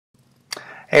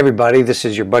Hey everybody, this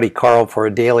is your buddy Carl for a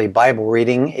daily Bible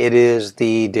reading. It is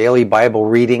the daily Bible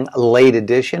reading late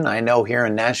edition. I know here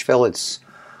in Nashville it's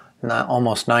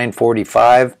almost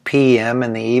 9:45 p.m.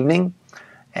 in the evening,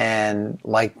 and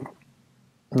like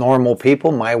normal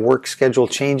people, my work schedule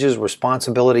changes,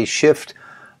 responsibilities shift.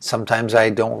 Sometimes I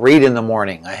don't read in the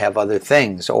morning. I have other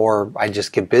things, or I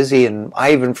just get busy and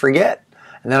I even forget.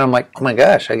 And then I'm like, oh my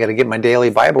gosh, I got to get my daily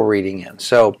Bible reading in.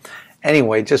 So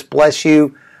anyway, just bless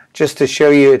you. Just to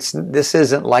show you, this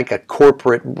isn't like a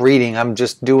corporate reading. I'm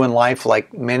just doing life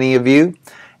like many of you,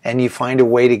 and you find a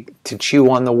way to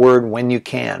chew on the word when you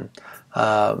can.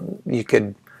 You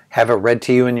could have it read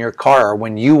to you in your car, or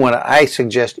when you want to. I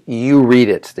suggest you read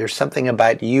it. There's something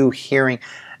about you hearing,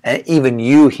 even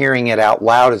you hearing it out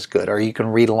loud is good, or you can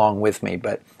read along with me.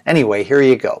 But anyway, here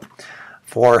you go.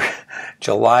 For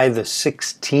July the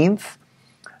 16th,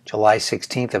 July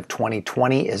 16th of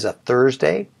 2020 is a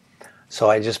Thursday. So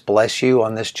I just bless you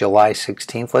on this July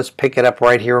 16th. Let's pick it up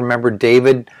right here. Remember,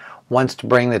 David wants to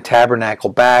bring the tabernacle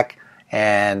back,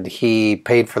 and he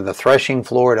paid for the threshing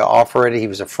floor to offer it. He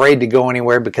was afraid to go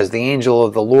anywhere because the angel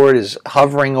of the Lord is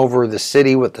hovering over the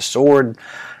city with the sword,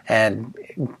 and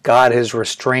God has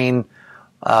restrained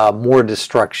more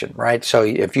destruction, right? So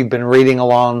if you've been reading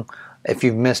along, if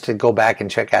you've missed it, go back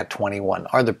and check out 21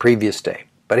 or the previous day.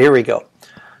 But here we go.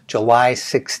 July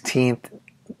 16th.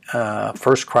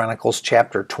 1 Chronicles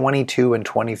chapter 22 and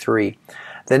 23.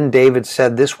 Then David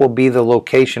said, "This will be the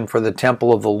location for the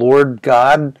temple of the Lord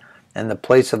God and the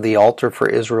place of the altar for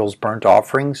Israel's burnt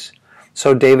offerings."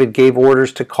 So David gave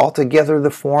orders to call together the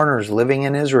foreigners living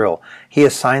in Israel. He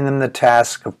assigned them the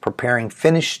task of preparing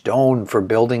finished stone for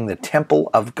building the temple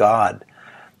of God.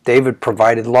 David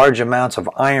provided large amounts of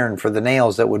iron for the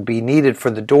nails that would be needed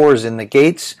for the doors in the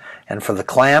gates and for the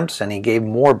clamps, and he gave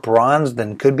more bronze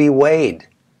than could be weighed.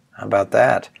 How about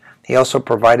that? He also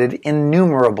provided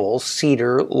innumerable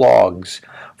cedar logs,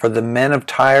 for the men of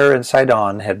Tyre and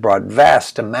Sidon had brought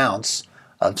vast amounts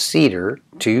of cedar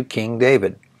to King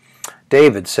David.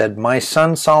 David said, "My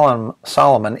son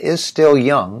Solomon is still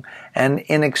young and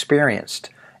inexperienced,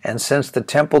 and since the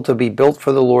temple to be built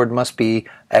for the Lord must be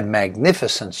a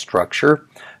magnificent structure,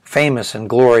 famous and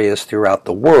glorious throughout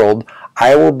the world,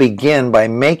 I will begin by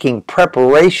making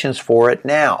preparations for it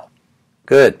now."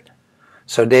 Good.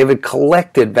 So David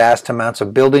collected vast amounts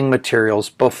of building materials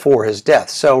before his death.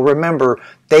 So remember,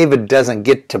 David doesn't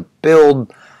get to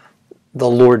build the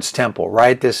Lord's temple,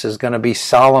 right? This is going to be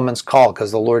Solomon's call,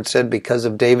 because the Lord said because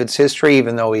of David's history,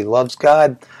 even though he loves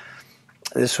God,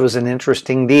 this was an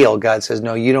interesting deal. God says,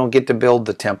 no, you don't get to build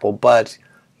the temple, but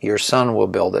your son will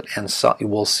build it, and so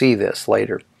we'll see this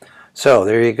later. So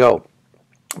there you go.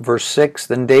 Verse 6,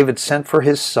 then David sent for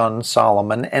his son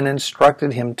Solomon and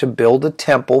instructed him to build a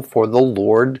temple for the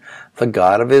Lord, the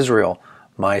God of Israel.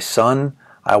 "My son,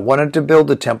 I wanted to build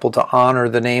a temple to honor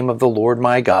the name of the Lord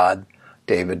my God,"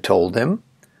 David told him.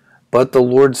 "But the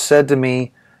Lord said to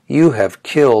me, 'You have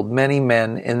killed many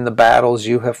men in the battles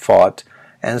you have fought,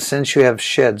 and since you have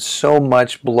shed so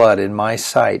much blood in my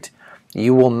sight,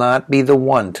 you will not be the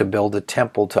one to build a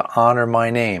temple to honor my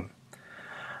name.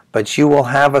 But you will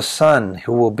have a son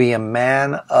who will be a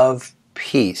man of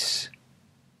peace.'"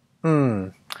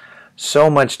 So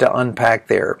much to unpack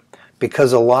there.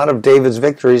 Because a lot of David's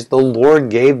victories, the Lord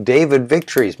gave David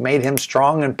victories, made him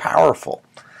strong and powerful.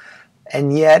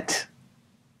 And yet,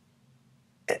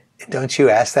 don't you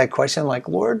ask that question like,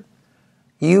 Lord,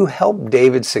 you helped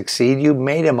David succeed. You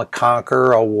made him a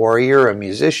conqueror, a warrior, a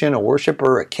musician, a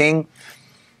worshiper, a king.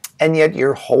 And yet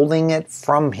you're holding it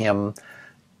from him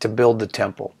to build the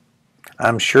temple.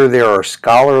 I'm sure there are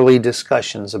scholarly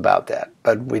discussions about that,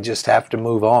 but we just have to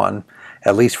move on,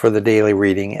 at least for the daily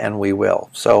reading, and we will.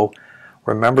 So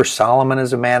remember, Solomon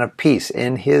is a man of peace.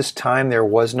 In his time, there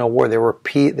was no war. There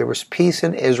was peace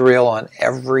in Israel on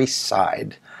every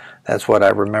side. That's what I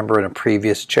remember in a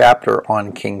previous chapter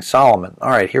on King Solomon.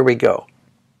 All right, here we go.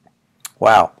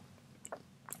 Wow.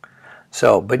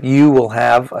 So, but you will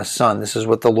have a son. This is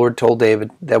what the Lord told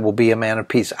David, that will be a man of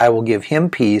peace. "I will give him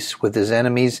peace with his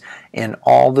enemies in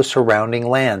all the surrounding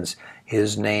lands.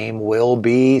 His name will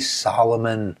be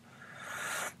Solomon.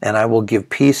 And I will give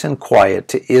peace and quiet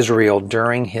to Israel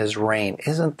during his reign."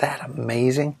 Isn't that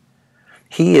amazing?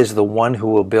 "He is the one who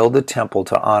will build a temple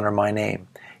to honor my name.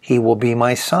 He will be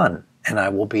my son, and I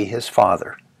will be his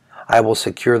father. I will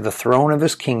secure the throne of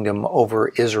his kingdom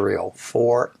over Israel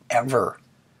forever."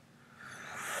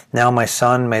 Now, my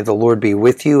son, may the Lord be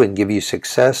with you and give you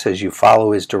success as you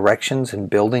follow his directions in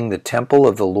building the temple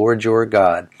of the Lord your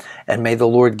God. And may the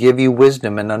Lord give you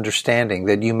wisdom and understanding,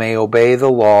 that you may obey the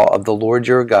law of the Lord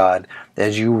your God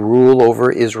as you rule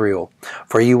over Israel.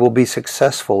 For you will be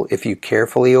successful if you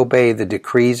carefully obey the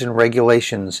decrees and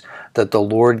regulations that the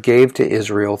Lord gave to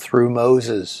Israel through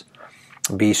Moses.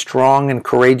 Be strong and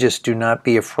courageous. Do not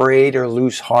be afraid or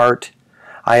lose heart.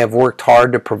 I have worked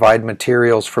hard to provide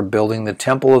materials for building the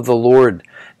temple of the Lord,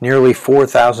 nearly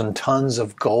 4,000 tons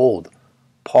of gold.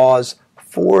 Pause.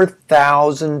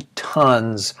 4,000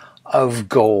 tons of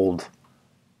gold.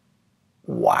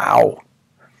 Wow.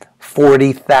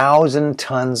 40,000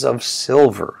 tons of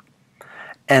silver,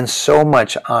 and so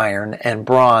much iron and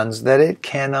bronze that it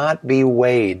cannot be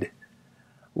weighed.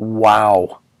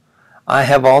 Wow. I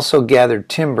have also gathered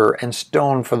timber and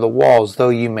stone for the walls, though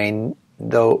you may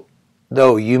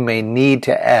need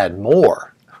to add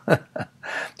more.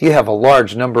 You have a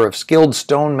large number of skilled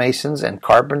stonemasons and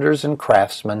carpenters and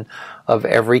craftsmen of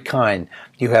every kind.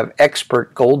 You have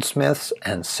expert goldsmiths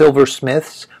and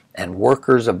silversmiths and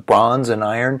workers of bronze and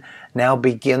iron. Now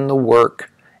begin the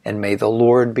work, and may the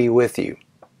Lord be with you.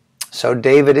 So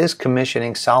David is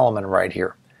commissioning Solomon right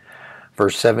here.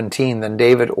 Verse 17, then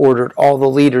David ordered all the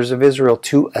leaders of Israel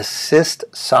to assist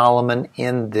Solomon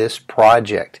in this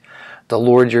project. The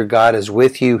Lord your God is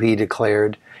with you, he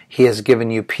declared. He has given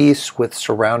you peace with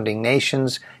surrounding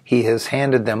nations. He has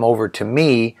handed them over to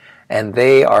me, and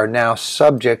they are now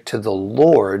subject to the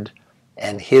Lord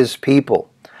and his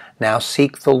people. Now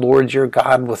seek the Lord your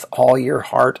God with all your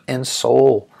heart and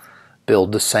soul.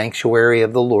 Build the sanctuary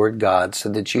of the Lord God so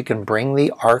that you can bring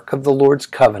the ark of the Lord's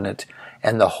covenant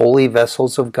and the holy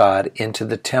vessels of God into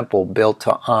the temple built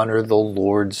to honor the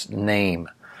Lord's name.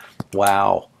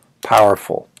 Wow,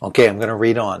 powerful. Okay, I'm going to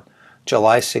read on.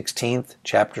 July 16th,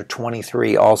 chapter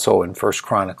 23, also in 1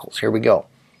 Chronicles. Here we go.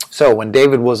 So when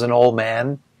David was an old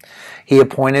man, he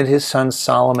appointed his son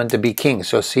Solomon to be king.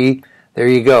 So see, there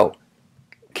you go.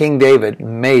 King David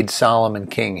made Solomon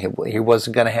king. He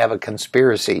wasn't going to have a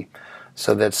conspiracy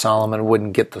so that Solomon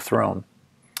wouldn't get the throne.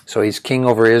 So he's king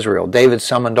over Israel. David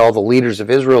summoned all the leaders of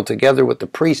Israel together with the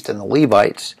priests and the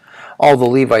Levites. All the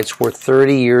Levites were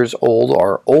 30 years old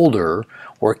or older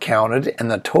were counted,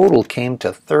 and the total came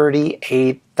to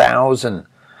 38,000.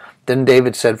 Then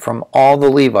David said, from all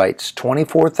the Levites,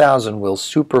 24,000 will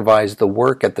supervise the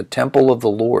work at the temple of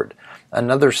the Lord.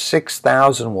 Another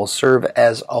 6,000 will serve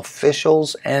as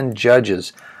officials and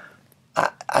judges.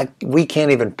 We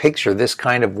can't even picture this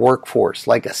kind of workforce,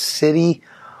 like a city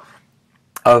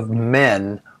of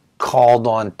men called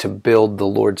on to build the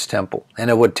Lord's temple. And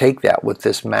it would take that with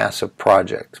this massive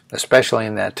project, especially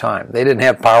in that time. They didn't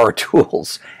have power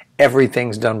tools.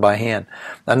 Everything's done by hand.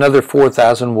 Another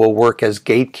 4,000 will work as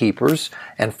gatekeepers,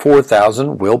 and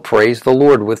 4,000 will praise the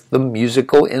Lord with the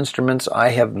musical instruments I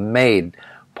have made.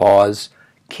 Pause.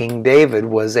 King David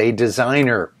was a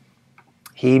designer.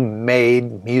 He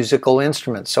made musical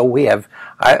instruments. So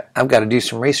I've got to do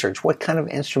some research. What kind of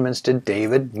instruments did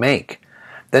David make?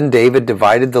 Then David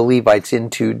divided the Levites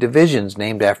into divisions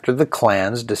named after the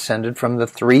clans descended from the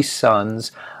 3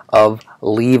 sons of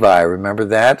Levi. Remember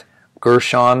that?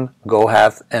 Gershon,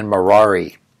 Kohath, and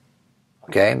Merari.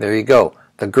 Okay, there you go.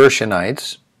 The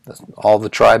Gershonites, all the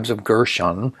tribes of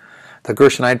Gershon. The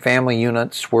Gershonite family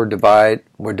units were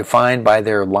defined by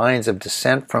their lines of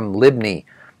descent from Libni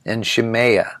and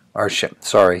Shimei,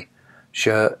 the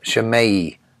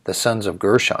sons of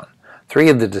Gershon. 3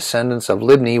 of the descendants of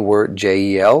Libni were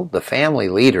Jeiel, the family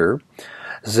leader,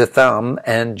 Zetham,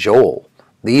 and Joel.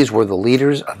 These were the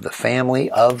leaders of the family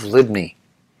of Libni.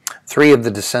 3 of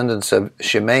the descendants of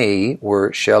Shimei were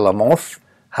Shelamoth,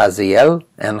 Haziel,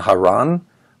 and Haran.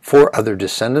 4 other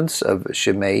descendants of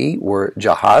Shimei were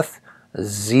Jahath,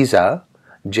 Ziza,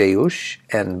 Jeush,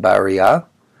 and Bariah.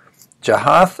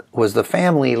 Jahath was the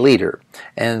family leader,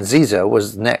 and Ziza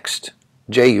was next.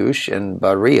 Jeush and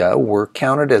Bariah were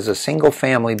counted as a single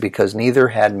family because neither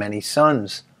had many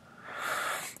sons.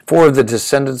 4 of the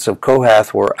descendants of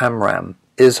Kohath were Amram,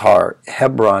 Izhar,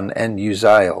 Hebron, and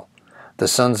Uzziel. The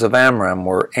sons of Amram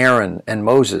were Aaron and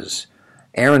Moses.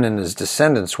 Aaron and his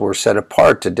descendants were set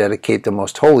apart to dedicate the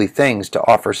most holy things, to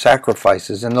offer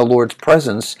sacrifices in the Lord's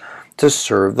presence, to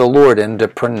serve the Lord, and to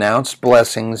pronounce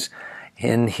blessings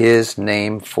in his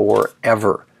name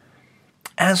forever.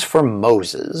 As for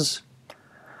Moses,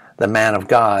 the man of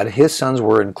God, his sons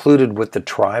were included with the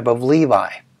tribe of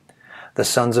Levi. The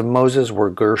sons of Moses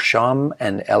were Gershom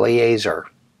and Eleazar.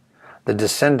 The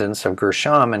descendants of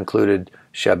Gershom included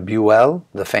Shebuel,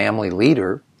 the family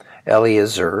leader.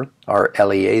 Eleazar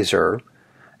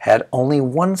had only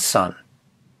one son,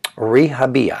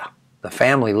 Rehabiah. the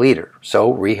family leader.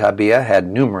 So Rehabiah had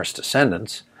numerous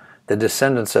descendants. The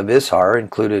descendants of Ishar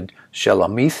included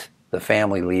Shelomith, the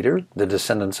family leader. The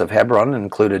descendants of Hebron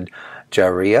included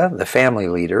Jariah, the family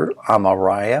leader,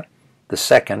 Amariah, the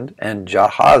second, and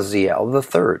Jahaziel, the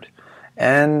third,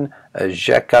 and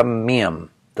Jekameam,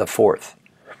 the fourth.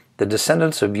 The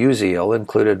descendants of Uziel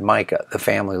included Micah, the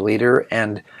family leader,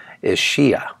 and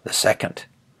Ishiah, the second.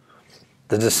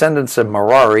 The descendants of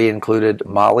Merari included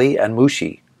Mali and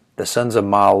Mushi. The sons of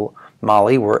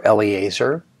Mali were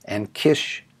Eleazar and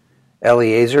Kish.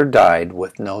 Eleazar died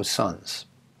with no sons,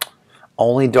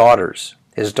 only daughters.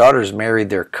 His daughters married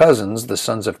their cousins, the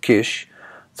sons of Kish.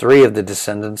 3 of the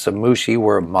descendants of Mushi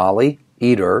were Mali,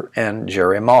 Eder, and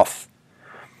Jeremoth.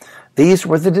 These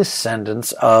were the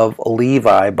descendants of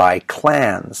Levi by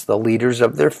clans, the leaders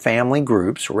of their family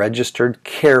groups, registered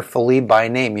carefully by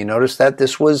name. You notice that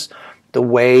this was the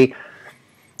way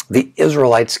the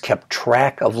Israelites kept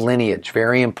track of lineage.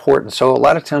 Very important. So a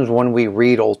lot of times when we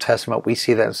read Old Testament, we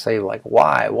see that and say, like,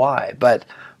 why? But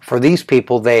for these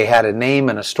people, they had a name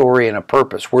and a story and a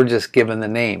purpose. We're just given the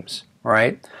names,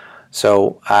 right?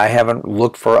 So I haven't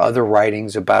looked for other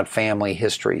writings about family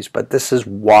histories, but this is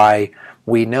why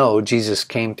we know Jesus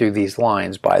came through these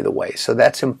lines, by the way. So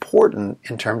that's important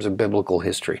in terms of biblical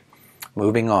history.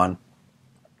 Moving on.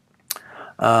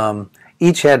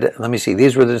 Each had, let me see,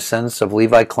 these were the descendants of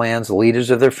Levi clans, the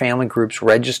leaders of their family groups,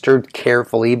 registered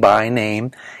carefully by name.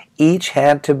 Each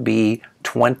had to be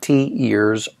 20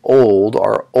 years old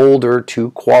or older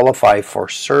to qualify for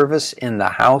service in the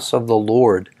house of the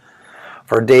Lord.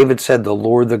 For David said, "The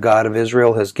Lord, the God of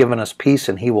Israel, has given us peace,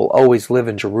 and he will always live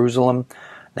in Jerusalem."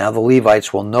 Now the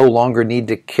Levites will no longer need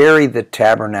to carry the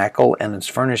tabernacle and its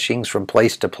furnishings from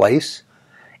place to place.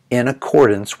 In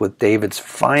accordance with David's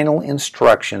final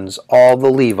instructions, all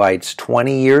the Levites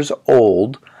 20 years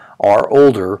old or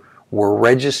older were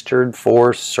registered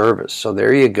for service. So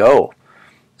there you go.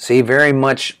 See, very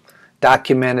much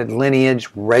documented lineage,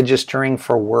 registering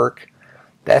for work.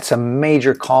 That's a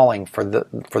major calling for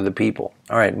the people.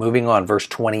 All right, moving on. Verse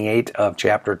 28 of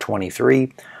chapter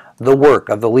 23. The work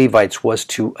of the Levites was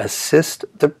to assist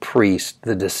the priests,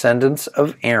 the descendants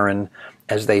of Aaron,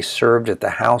 as they served at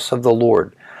the house of the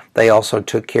Lord. They also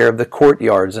took care of the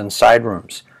courtyards and side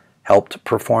rooms, helped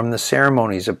perform the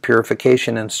ceremonies of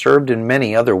purification, and served in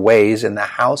many other ways in the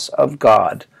house of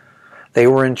God. They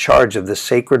were in charge of the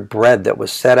sacred bread that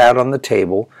was set out on the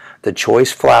table, the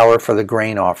choice flour for the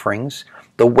grain offerings,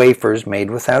 the wafers made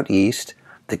without yeast,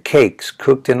 the cakes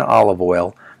cooked in olive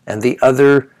oil, and the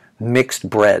other mixed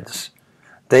breads.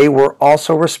 They were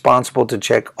also responsible to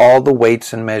check all the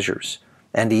weights and measures.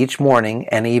 And each morning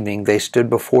and evening they stood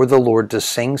before the Lord to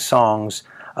sing songs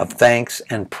of thanks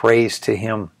and praise to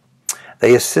Him.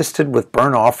 They assisted with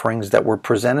burnt offerings that were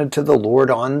presented to the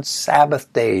Lord on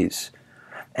Sabbath days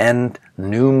and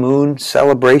new moon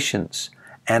celebrations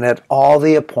and at all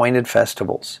the appointed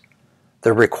festivals.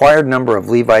 The required number of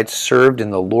Levites served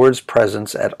in the Lord's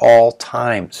presence at all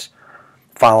times,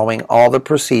 following all the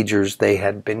procedures they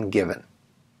had been given.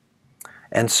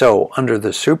 And so, under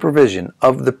the supervision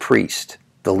of the priest,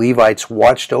 the Levites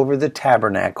watched over the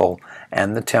tabernacle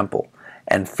and the temple,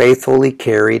 and faithfully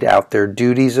carried out their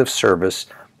duties of service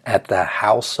at the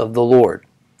house of the Lord.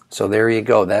 So there you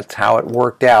go. That's how it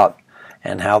worked out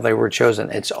and how they were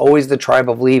chosen. It's always the tribe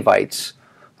of Levites,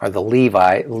 or the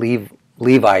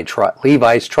Levi's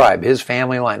tribe, his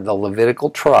family line, the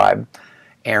Levitical tribe.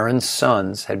 Aaron's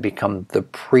sons had become the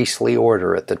priestly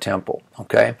order at the temple.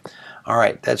 Okay? All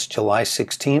right, that's July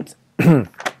 16th.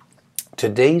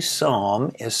 Today's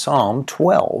psalm is Psalm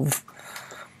 12,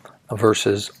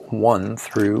 verses 1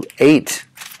 through 8.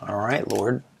 All right,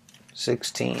 Lord,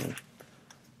 16.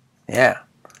 Yeah.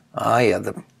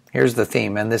 Here's the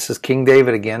theme, and this is King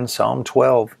David again, Psalm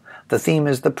 12. The theme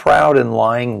is the proud and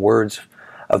lying words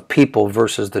of people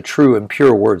versus the true and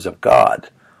pure words of God.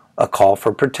 A call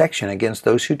for protection against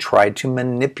those who tried to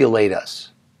manipulate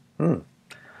us.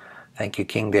 Thank you,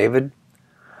 King David.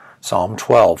 Psalm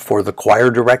 12, for the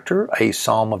choir director, a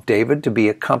psalm of David to be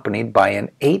accompanied by an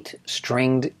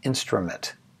 8-stringed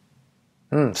instrument.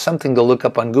 Something to look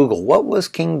up on Google. What was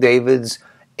King David's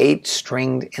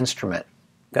 8-stringed instrument?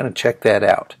 I'm going to check that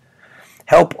out.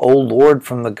 Help, O Lord,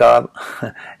 for the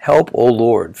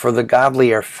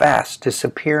godly are fast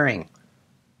disappearing.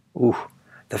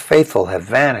 The faithful have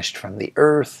vanished from the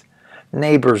earth.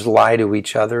 Neighbors lie to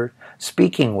each other,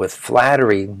 speaking with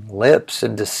flattering lips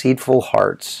and deceitful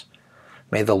hearts.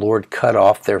 May the Lord cut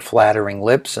off their flattering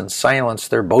lips and silence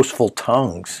their boastful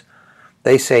tongues.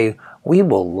 They say, we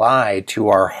will lie to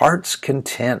our heart's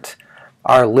content.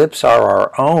 Our lips are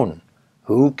our own.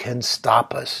 Who can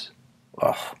stop us?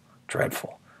 Oh,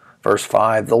 dreadful. Verse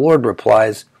 5, the Lord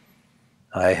replies,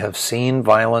 I have seen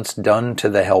violence done to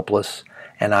the helpless,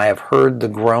 and I have heard the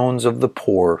groans of the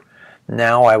poor.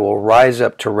 Now I will rise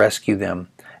up to rescue them,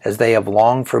 as they have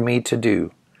longed for me to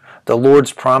do. The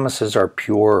Lord's promises are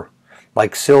pure,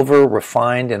 like silver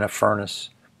refined in a furnace,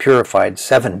 purified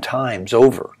 7 times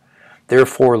over.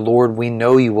 Therefore, Lord, we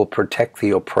know you will protect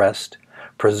the oppressed,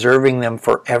 preserving them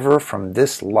forever from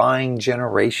this lying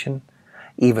generation,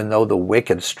 even though the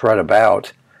wicked strut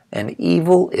about, and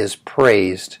evil is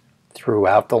praised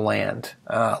throughout the land.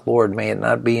 Lord, may it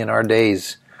not be in our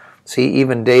days. See,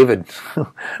 even David,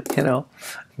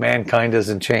 mankind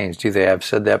doesn't change, do they? I've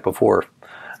said that before.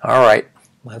 All right,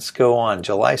 let's go on.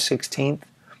 July 16th,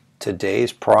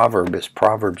 today's proverb is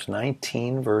Proverbs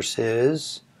 19,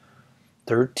 verses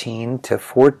 13 to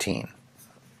 14.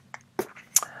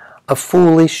 A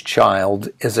foolish child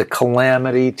is a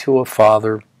calamity to a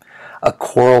father. A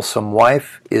quarrelsome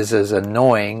wife is as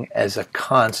annoying as a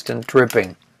constant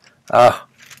dripping.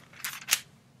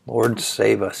 Lord,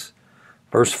 save us.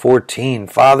 Verse 14,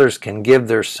 fathers can give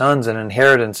their sons an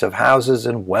inheritance of houses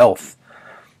and wealth,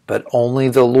 but only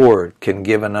the Lord can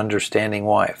give an understanding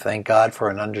wife. Thank God for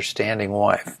an understanding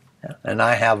wife. And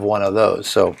I have one of those,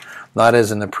 so not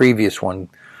as in the previous one.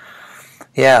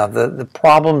 Yeah, the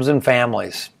problems in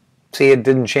families. See, it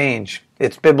didn't change.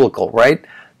 It's biblical, right?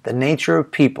 The nature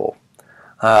of people.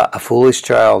 A foolish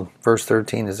child, verse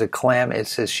 13, is a calamity.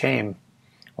 It's a shame.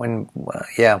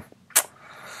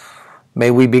 May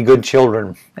we be good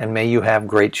children, and may you have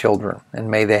great children,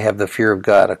 and may they have the fear of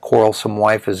God. A quarrelsome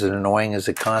wife is as annoying as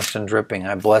a constant dripping.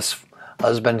 I bless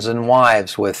husbands and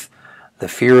wives with the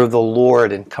fear of the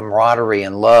Lord and camaraderie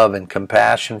and love and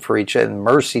compassion for each other and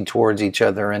mercy towards each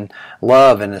other and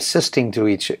love and assisting to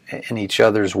each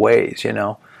other's ways,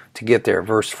 to get there.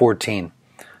 Verse 14,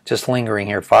 just lingering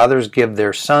here. Fathers give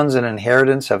their sons an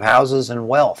inheritance of houses and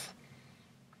wealth.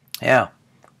 Yeah.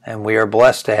 And we are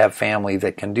blessed to have family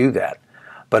that can do that.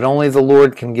 But only the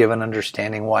Lord can give an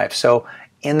understanding wife. So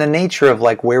in the nature of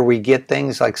where we get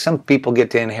things, some people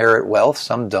get to inherit wealth,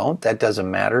 some don't. That doesn't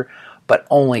matter. But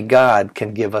only God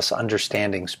can give us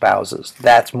understanding spouses.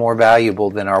 That's more valuable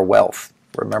than our wealth.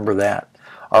 Remember that.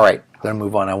 All right, I'm going to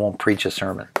move on. I won't preach a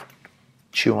sermon.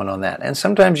 Chewing on that. And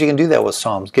sometimes you can do that with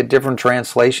Psalms. Get different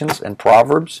translations and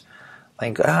Proverbs.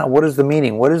 Think, what is the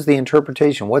meaning? What is the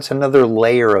interpretation? What's another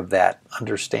layer of that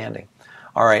understanding?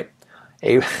 All right,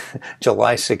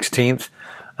 July 16th.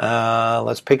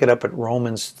 Let's pick it up at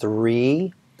Romans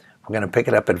 3. We're going to pick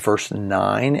it up at verse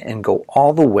 9 and go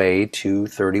all the way to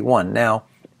 31. Now,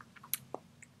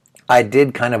 I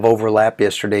did kind of overlap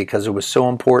yesterday because it was so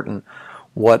important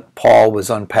what Paul was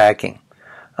unpacking.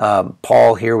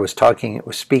 Paul here was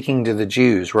speaking to the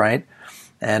Jews, right?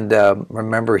 And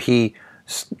remember, he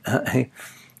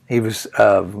was,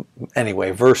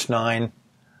 anyway, verse 9.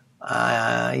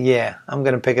 I'm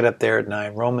going to pick it up there at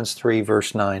 9. Romans 3,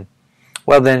 verse 9.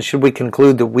 Well then, should we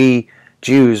conclude that we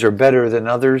Jews are better than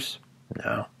others?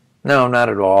 No, not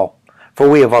at all. For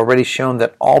we have already shown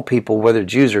that all people, whether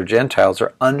Jews or Gentiles,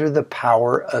 are under the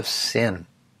power of sin.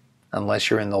 Unless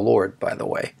you're in the Lord, by the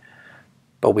way.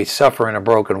 But we suffer in a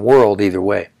broken world either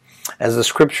way. As the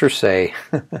scriptures say,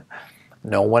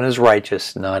 no one is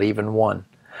righteous, not even one.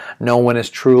 No one is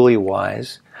truly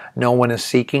wise. No one is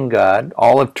seeking God.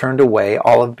 All have turned away.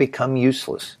 All have become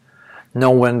useless.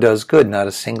 No one does good, not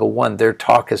a single one. Their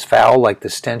talk is foul like the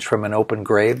stench from an open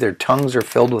grave. Their tongues are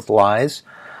filled with lies.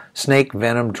 Snake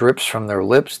venom drips from their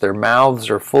lips. Their mouths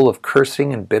are full of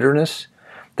cursing and bitterness.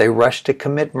 They rush to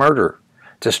commit murder.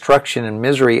 Destruction and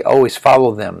misery always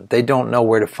follow them. They don't know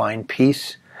where to find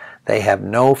peace. They have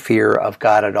no fear of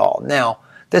God at all. Now,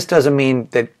 this doesn't mean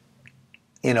that,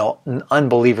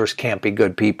 unbelievers can't be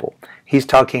good people. He's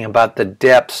talking about the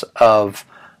depths of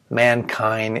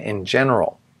mankind in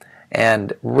general.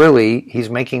 And really, he's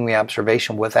making the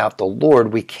observation, without the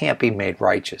Lord, we can't be made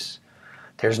righteous.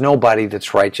 There's nobody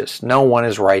that's righteous. No one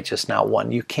is righteous, not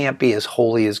one. You can't be as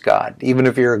holy as God, even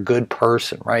if you're a good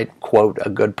person, right? Quote, a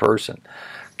good person.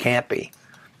 Can't be,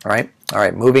 right? All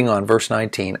right, moving on, verse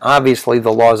 19. Obviously,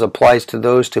 the law applies to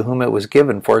those to whom it was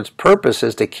given, for its purpose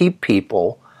is to keep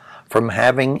people from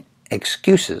having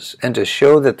excuses and to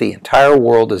show that the entire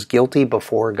world is guilty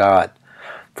before God.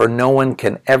 For no one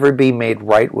can ever be made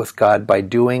right with God by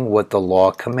doing what the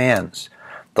law commands.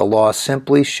 The law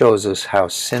simply shows us how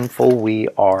sinful we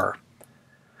are.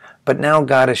 But now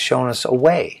God has shown us a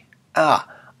way.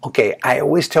 Okay, I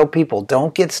always tell people,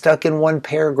 don't get stuck in one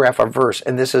paragraph or verse,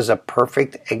 and this is a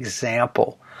perfect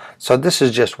example. So this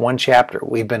is just one chapter.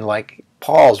 We've been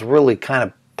Paul's really kind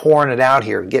of pouring it out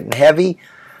here, getting heavy.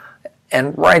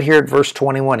 And right here at verse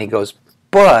 21, he goes,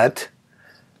 but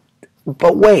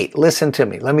But wait, listen to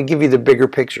me. Let me give you the bigger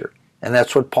picture. And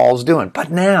that's what Paul's doing.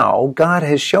 But now God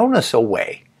has shown us a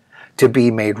way to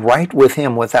be made right with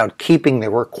him without keeping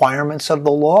the requirements of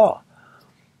the law,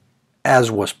 as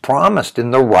was promised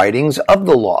in the writings of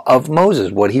the law of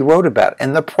Moses, what he wrote about,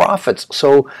 and the prophets.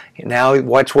 So now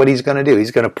watch what he's going to do.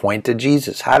 He's going to point to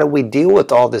Jesus. How do we deal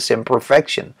with all this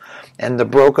imperfection and the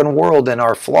broken world and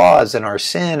our flaws and our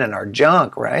sin and our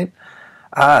junk, right?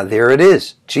 There it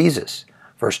is, Jesus.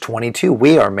 Verse 22,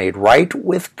 we are made right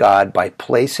with God by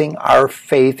placing our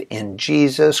faith in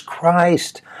Jesus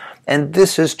Christ. And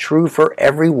this is true for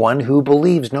everyone who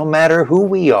believes, no matter who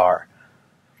we are.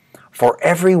 For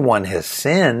everyone has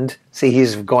sinned. See,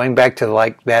 he's going back to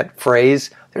like that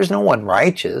phrase, there's no one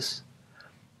righteous.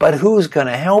 But who's going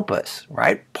to help us,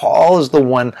 right? Paul is the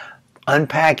one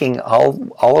unpacking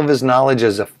all of his knowledge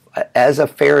as a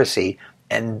Pharisee,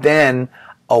 and then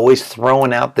always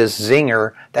throwing out this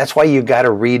zinger. That's why you got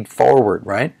to read forward,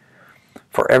 right?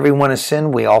 For everyone has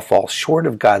sinned, we all fall short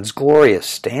of God's glorious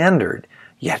standard.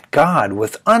 Yet God,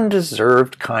 with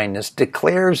undeserved kindness,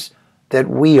 declares that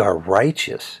we are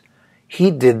righteous.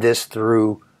 He did this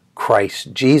through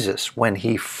Christ Jesus when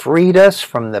he freed us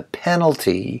from the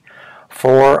penalty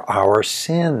for our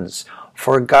sins.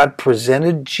 For God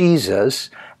presented Jesus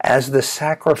as the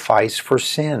sacrifice for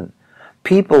sin.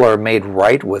 People are made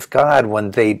right with God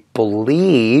when they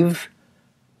believe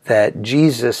that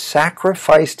Jesus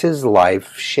sacrificed his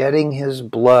life, shedding his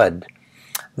blood.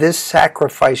 This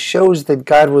sacrifice shows that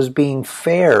God was being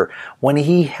fair when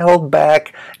he held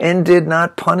back and did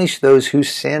not punish those who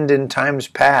sinned in times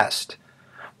past.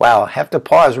 Wow, I have to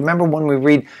pause. Remember when we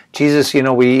read Jesus,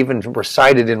 we even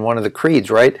recited in one of the creeds,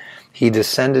 right? He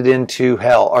descended into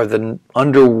hell, or the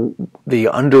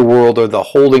underworld, or the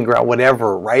holding ground,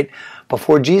 whatever, right?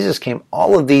 Before Jesus came,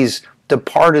 all of these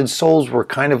departed souls were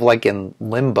kind of like in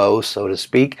limbo, so to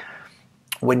speak.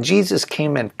 When Jesus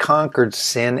came and conquered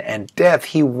sin and death,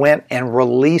 he went and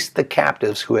released the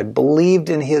captives who had believed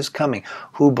in his coming,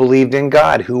 who believed in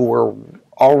God, who were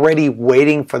already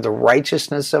waiting for the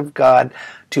righteousness of God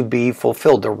to be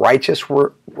fulfilled. The righteous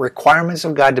requirements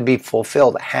of God to be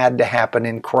fulfilled had to happen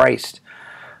in Christ.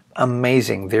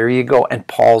 Amazing. There you go. And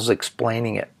Paul's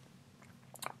explaining it.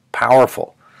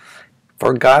 Powerful.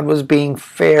 For God was being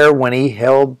fair when he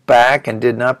held back and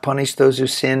did not punish those who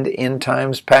sinned in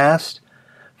times past.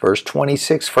 Verse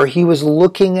 26, for he was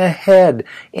looking ahead,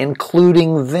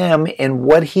 including them in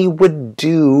what he would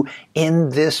do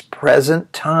in this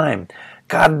present time.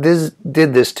 God did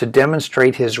this to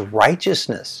demonstrate his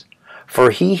righteousness,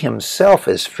 for he himself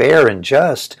is fair and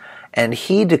just, and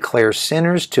he declares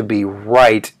sinners to be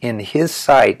right in his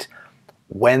sight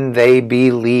when they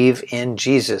believe in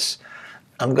Jesus.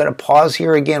 I'm going to pause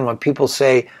here again when people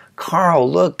say,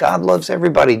 Carl, look, God loves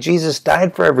everybody. Jesus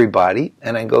died for everybody.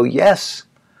 And I go, yes.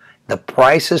 The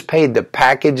price is paid. The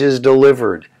package is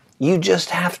delivered. You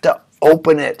just have to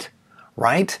open it,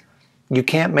 right? You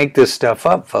can't make this stuff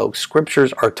up, folks.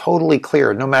 Scriptures are totally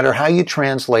clear. No matter how you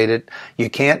translate it, you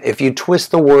can't, if you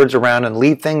twist the words around and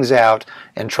leave things out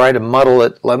and try to muddle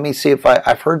it. Let me see if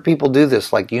I've heard people do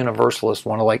this, like universalists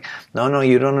want to no,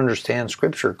 you don't understand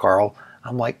Scripture, Carl.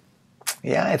 I'm like,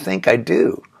 yeah, I think I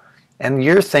do. And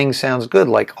your thing sounds good,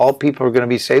 like all people are going to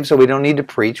be saved, so we don't need to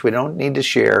preach, we don't need to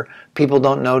share. People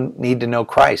don't need to know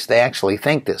Christ. They actually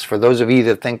think this. For those of you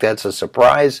that think that's a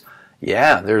surprise,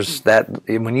 yeah, there's that.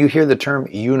 When you hear the term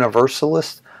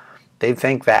universalist, they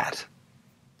think that.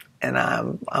 And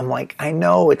I'm like, I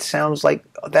know it sounds like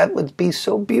that would be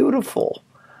so beautiful.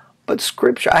 But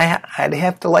Scripture, I'd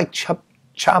have to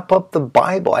chop up the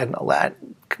Bible.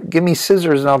 Give me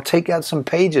scissors and I'll take out some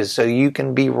pages so you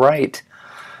can be right.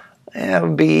 It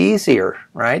would be easier,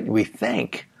 right? We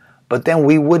think. But then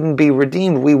we wouldn't be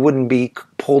redeemed. We wouldn't be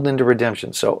pulled into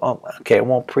redemption. So, okay, I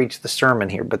won't preach the sermon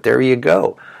here, but there you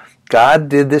go. God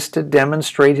did this to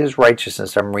demonstrate his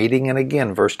righteousness. I'm reading it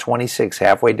again, verse 26,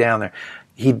 halfway down there.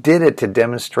 He did it to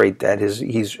demonstrate that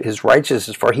his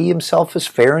righteousness, for he himself is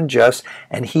fair and just,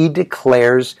 and he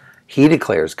declares,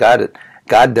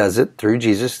 God does it through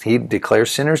Jesus. He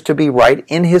declares sinners to be right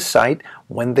in his sight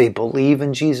when they believe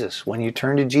in Jesus. When you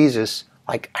turn to Jesus,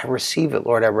 I receive it,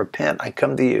 Lord, I repent, I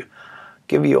come to you,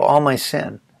 give you all my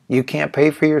sin. You can't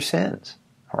pay for your sins,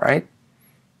 all right?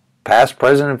 Past,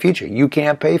 present, and future. You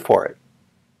can't pay for it.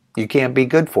 You can't be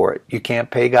good for it. You can't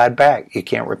pay God back. You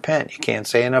can't repent. You can't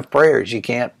say enough prayers. You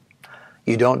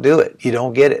don't do it. You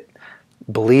don't get it.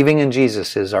 Believing in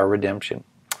Jesus is our redemption.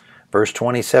 Verse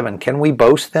 27, can we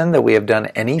boast then that we have done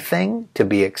anything to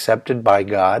be accepted by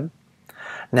God?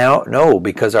 Now, no,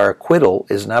 because our acquittal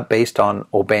is not based on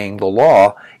obeying the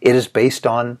law. It is based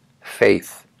on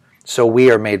faith. So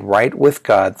we are made right with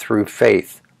God through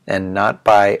faith and not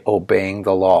by obeying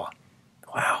the law.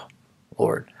 Wow,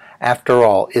 Lord. After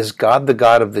all, is God the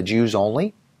God of the Jews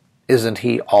only? Isn't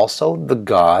he also the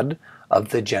God of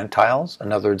the Gentiles?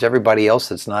 In other words, everybody else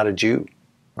that's not a Jew,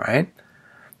 right?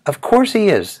 Of course he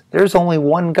is. There's only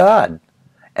one God.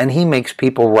 And he makes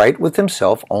people right with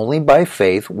himself only by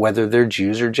faith, whether they're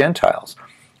Jews or Gentiles.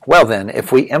 Well then,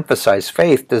 if we emphasize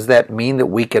faith, does that mean that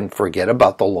we can forget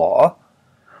about the law?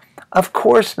 Of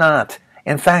course not.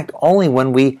 In fact, only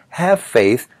when we have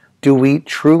faith do we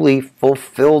truly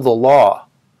fulfill the law.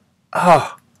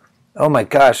 Oh my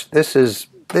gosh, this is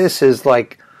huge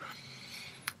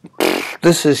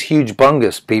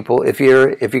bungus, people. If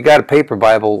you got a paper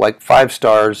Bible, like 5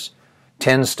 stars,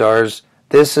 10 stars,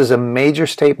 this is a major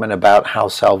statement about how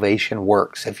salvation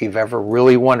works. If you've ever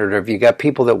really wondered, or if you got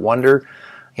people that wonder,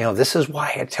 this is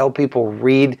why I tell people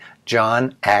read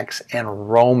John, Acts,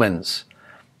 and Romans,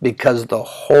 because the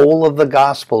whole of the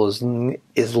gospel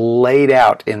is laid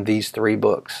out in these 3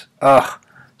 books.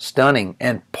 Stunning.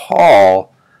 And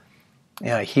Paul,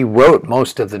 he wrote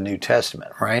most of the New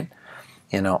Testament, right?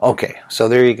 Okay, so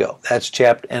there you go. That's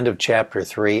end of chapter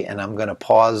 3, and I'm going to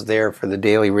pause there for the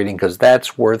daily reading because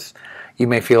that's worth. You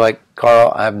may feel like,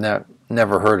 Carl, I've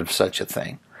never heard of such a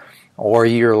thing. Or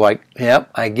you're like, yep,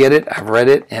 I get it, I've read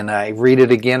it, and I read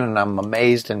it again, and I'm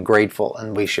amazed and grateful,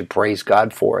 and we should praise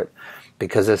God for it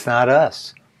because it's not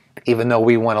us. Even though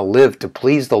we want to live to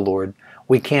please the Lord,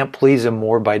 we can't please him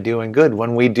more by doing good.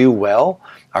 When we do well,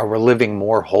 or we're living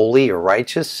more holy or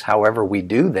righteous, however we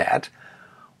do that,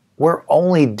 we're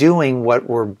only doing what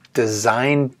we're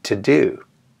designed to do.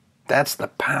 That's the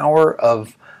power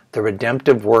of the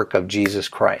redemptive work of Jesus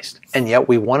Christ. And yet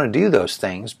we want to do those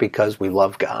things because we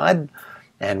love God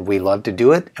and we love to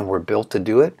do it and we're built to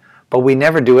do it. But we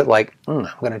never do it like, I'm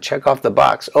going to check off the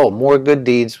box. Oh, more good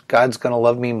deeds. God's going to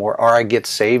love me more, or I get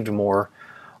saved more,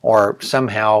 or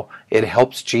somehow it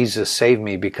helps Jesus save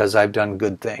me because I've done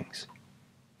good things.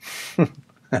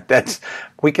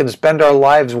 We can spend our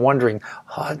lives wondering,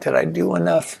 did I do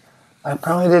enough? I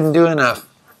probably didn't do enough.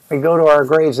 We go to our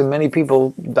graves and many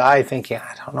people die thinking,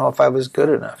 I don't know if I was good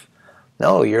enough.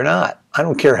 No, you're not. I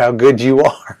don't care how good you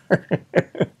are.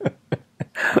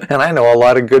 And I know a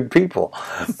lot of good people.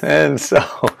 And so,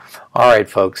 all right,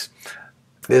 folks,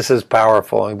 this is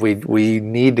powerful. We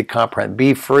need to comprehend.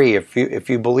 Be free. If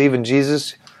you believe in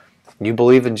Jesus, you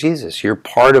believe in Jesus. You're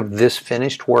part of this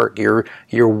finished work.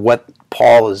 You're what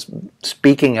Paul is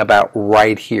speaking about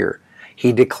right here.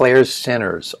 He declares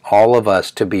sinners, all of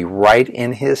us, to be right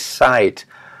in his sight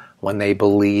when they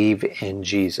believe in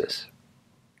Jesus.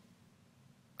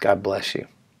 God bless you.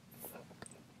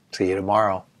 See you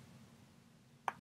tomorrow.